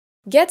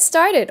Get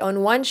started on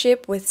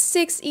OneShip with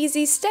 6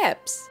 easy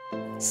steps.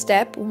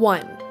 Step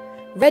 1.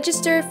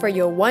 Register for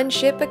your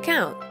OneShip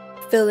account.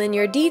 Fill in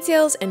your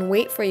details and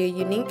wait for your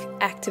unique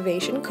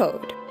activation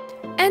code.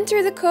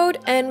 Enter the code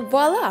and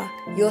voila!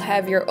 You'll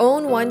have your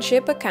own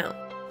OneShip account.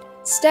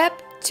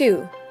 Step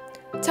 2.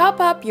 Top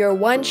up your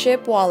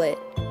OneShip wallet.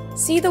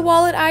 See the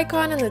wallet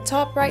icon in the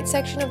top right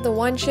section of the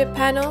OneShip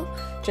panel?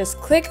 Just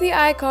click the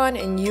icon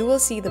and you will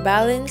see the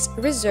balance,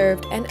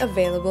 reserved, and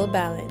available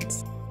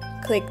balance.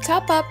 Click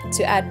Top Up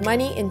to add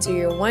money into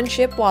your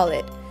OneShip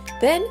wallet.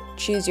 Then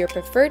choose your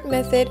preferred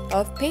method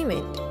of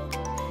payment.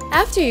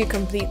 After you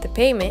complete the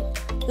payment,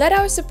 let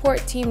our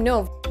support team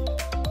know.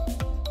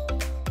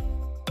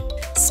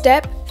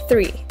 Step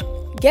 3.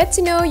 Get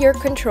to know your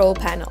control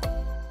panel.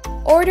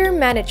 Order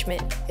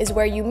management is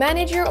where you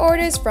manage your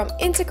orders from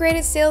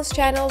integrated sales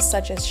channels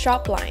such as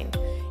SHOPLINE.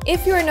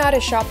 If you are not a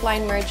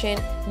SHOPLINE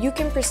merchant, you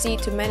can proceed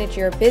to manage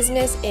your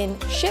business in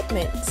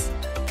Shipments.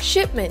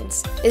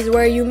 Shipments is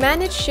where you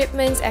manage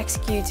shipments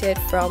executed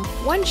from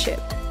OneShip.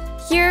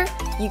 Here,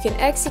 you can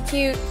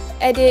execute,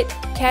 edit,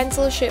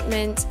 cancel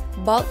shipments,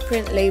 bulk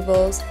print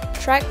labels,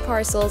 track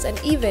parcels, and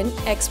even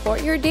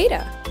export your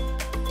data.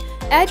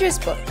 Address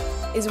book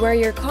is where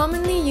your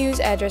commonly used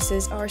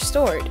addresses are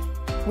stored.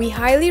 We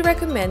highly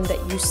recommend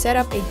that you set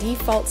up a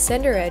default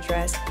sender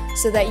address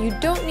so that you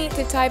don't need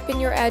to type in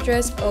your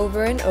address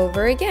over and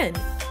over again.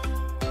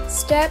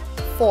 Step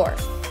 4.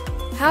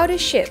 How to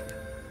ship.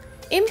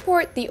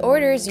 Import the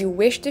orders you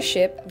wish to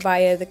ship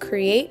via the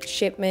Create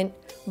Shipment,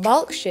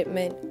 Bulk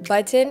Shipment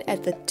button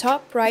at the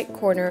top right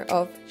corner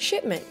of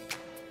Shipment.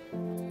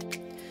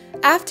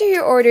 After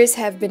your orders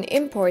have been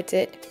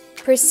imported,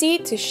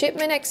 proceed to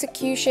shipment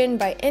execution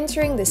by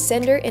entering the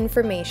sender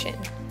information.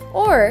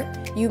 Or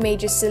you may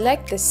just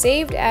select the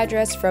saved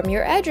address from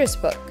your address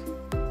book.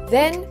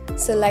 Then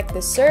select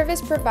the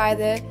service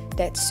provider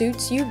that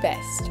suits you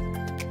best.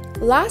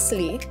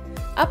 Lastly,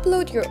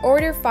 upload your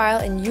order file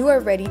and you are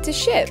ready to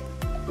ship.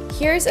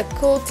 Here's a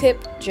cool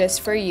tip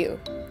just for you.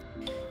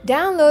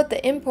 Download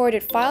the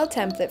imported file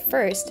template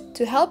first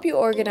to help you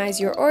organize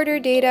your order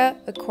data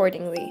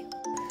accordingly.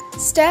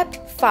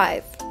 Step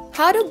 5.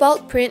 How to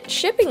bulk print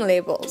shipping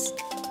labels.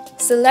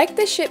 Select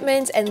the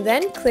shipments and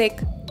then click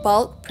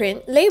Bulk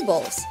Print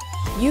Labels.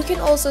 You can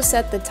also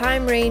set the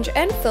time range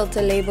and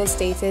filter label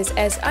status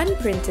as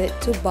unprinted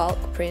to bulk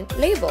print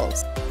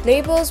labels.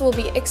 Labels will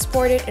be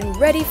exported and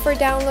ready for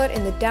download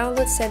in the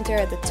download center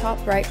at the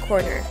top right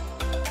corner.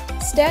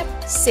 Step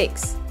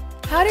 6.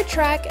 How to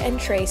track and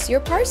trace your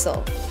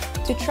parcel.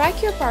 To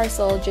track your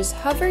parcel, just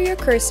hover your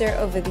cursor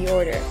over the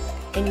order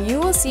and you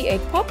will see a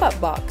pop-up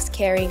box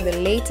carrying the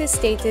latest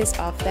status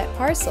of that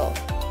parcel.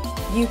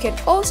 You can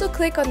also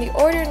click on the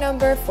order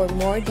number for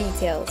more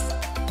details.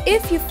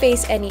 If you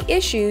face any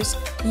issues,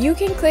 you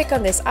can click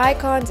on this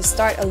icon to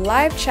start a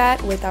live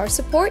chat with our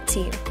support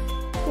team.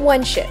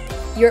 OneShip,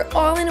 your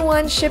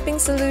all-in-one shipping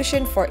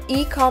solution for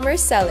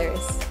e-commerce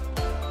sellers.